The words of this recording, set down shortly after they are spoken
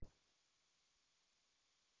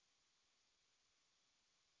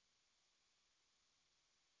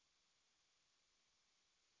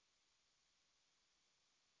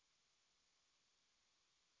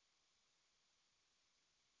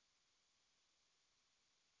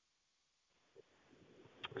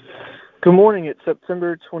Good morning. It's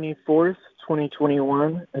September 24th,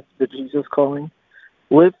 2021. It's the Jesus Calling.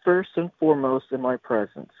 Live first and foremost in my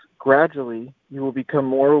presence. Gradually, you will become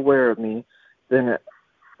more aware of me than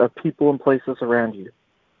of people and places around you.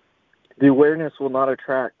 The awareness will not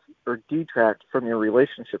attract or detract from your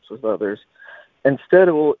relationships with others. Instead,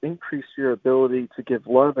 it will increase your ability to give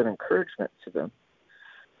love and encouragement to them.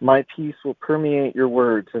 My peace will permeate your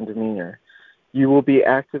words and demeanor. You will be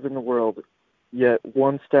active in the world, yet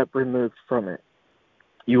one step removed from it.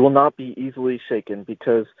 You will not be easily shaken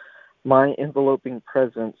because my enveloping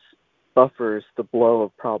presence buffers the blow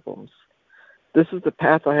of problems. This is the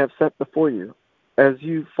path I have set before you. As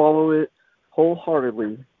you follow it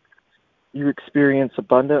wholeheartedly, you experience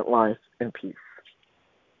abundant life and peace.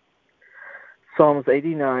 Psalms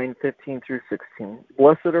 89:15 through 16.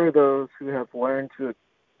 Blessed are those who have learned to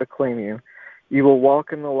acclaim you. You will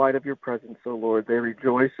walk in the light of your presence, O Lord. They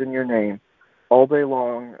rejoice in your name. All day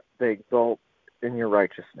long they exult in your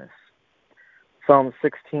righteousness. Psalm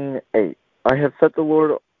 16:8. I have set the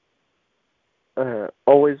Lord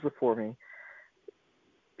always before me.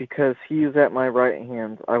 Because he is at my right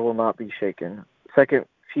hand, I will not be shaken. 2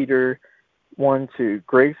 Peter 1:2.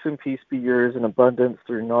 Grace and peace be yours in abundance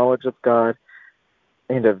through knowledge of God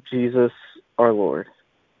and of Jesus our Lord.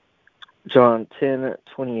 John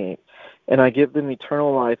 10:28. And I give them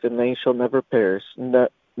eternal life, and they shall never perish,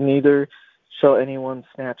 neither shall anyone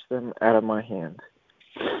snatch them out of my hand.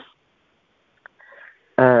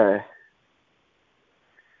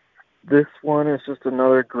 This one is just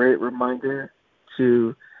another great reminder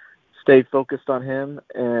to stay focused on him,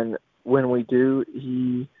 and when we do,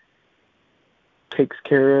 he takes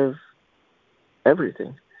care of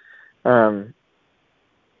everything.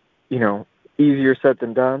 Easier said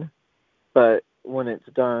than done, but when it's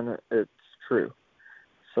done, it's true.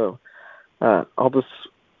 So I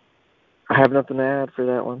have nothing to add for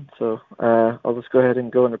that one, so I'll just go ahead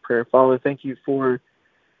and go into prayer. Father, thank you for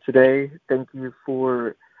today. Thank you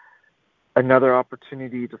for another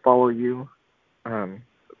opportunity to follow you,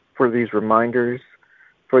 for these reminders,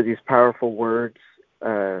 for these powerful words,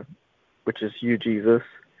 which is you, Jesus,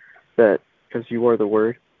 because you are the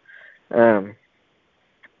Word,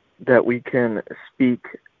 that we can speak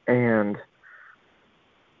and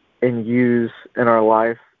use in our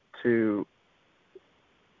life to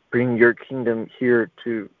bring your kingdom here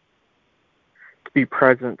to be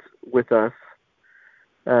present with us.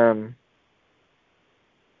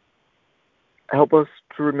 Help us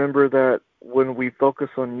to remember that when we focus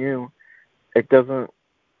on you, it doesn't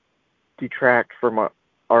detract from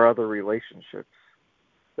our other relationships,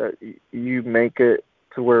 that you make it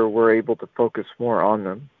to where we're able to focus more on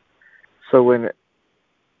them. So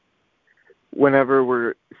whenever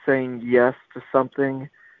we're saying yes to something,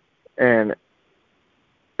 and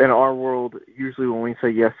in our world, usually when we say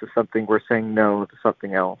yes to something, we're saying no to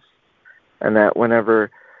something else. And that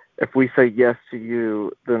if we say yes to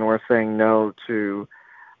you, then we're saying no to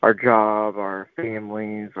our job, our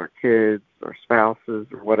families, our kids, our spouses,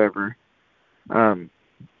 or whatever.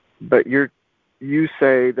 But you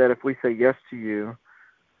say that if we say yes to you,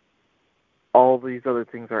 all these other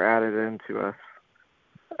things are added into us.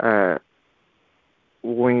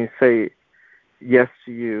 When you say yes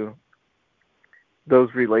to you,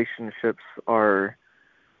 those relationships are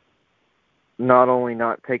not only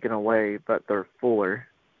not taken away, but they're fuller.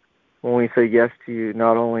 When we say yes to you,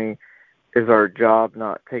 not only is our job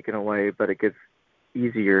not taken away, but it gets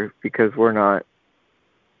easier because we're not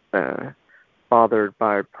bothered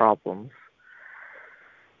by problems.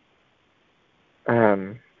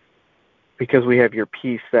 Because we have your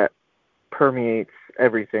peace that permeates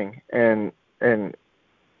everything and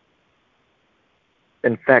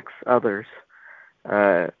infects others,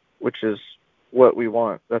 which is what we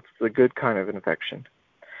want. That's the good kind of infection.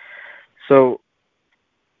 So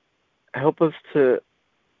help us to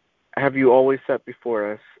have you always set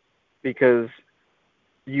before us,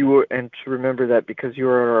 and to remember that because you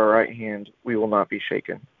are at our right hand, we will not be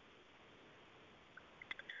shaken.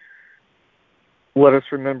 Let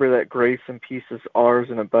us remember that grace and peace is ours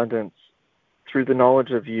in abundance through the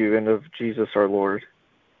knowledge of you and of Jesus our Lord,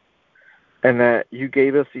 and that you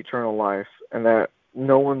gave us eternal life, and that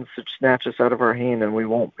no one should snatch us out of our hand and we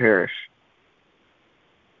won't perish.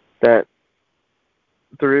 That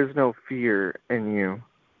there is no fear in you.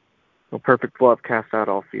 No, perfect love casts out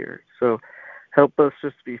all fear. So help us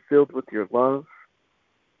just to be filled with your love,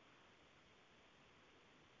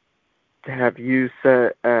 to have you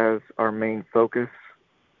set as our main focus,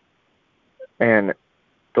 and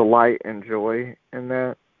delight and joy in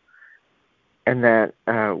that. And that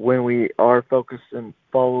when we are focused and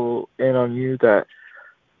follow in on you, that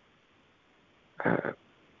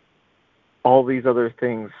all these other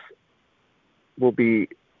things will be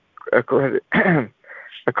accredited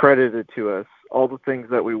to us. All the things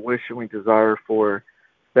that we wish and we desire for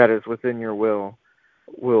that is within your will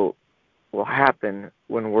happen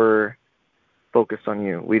when we're focused on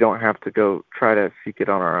you. We don't have to go try to seek it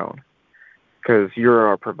on our own because you're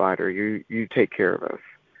our provider. You take care of us.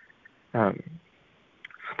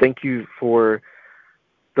 Thank you for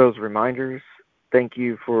those reminders. Thank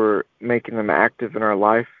you for making them active in our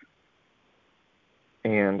life.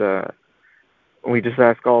 And we just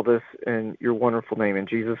ask all this in your wonderful name. In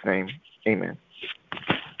Jesus' name, amen.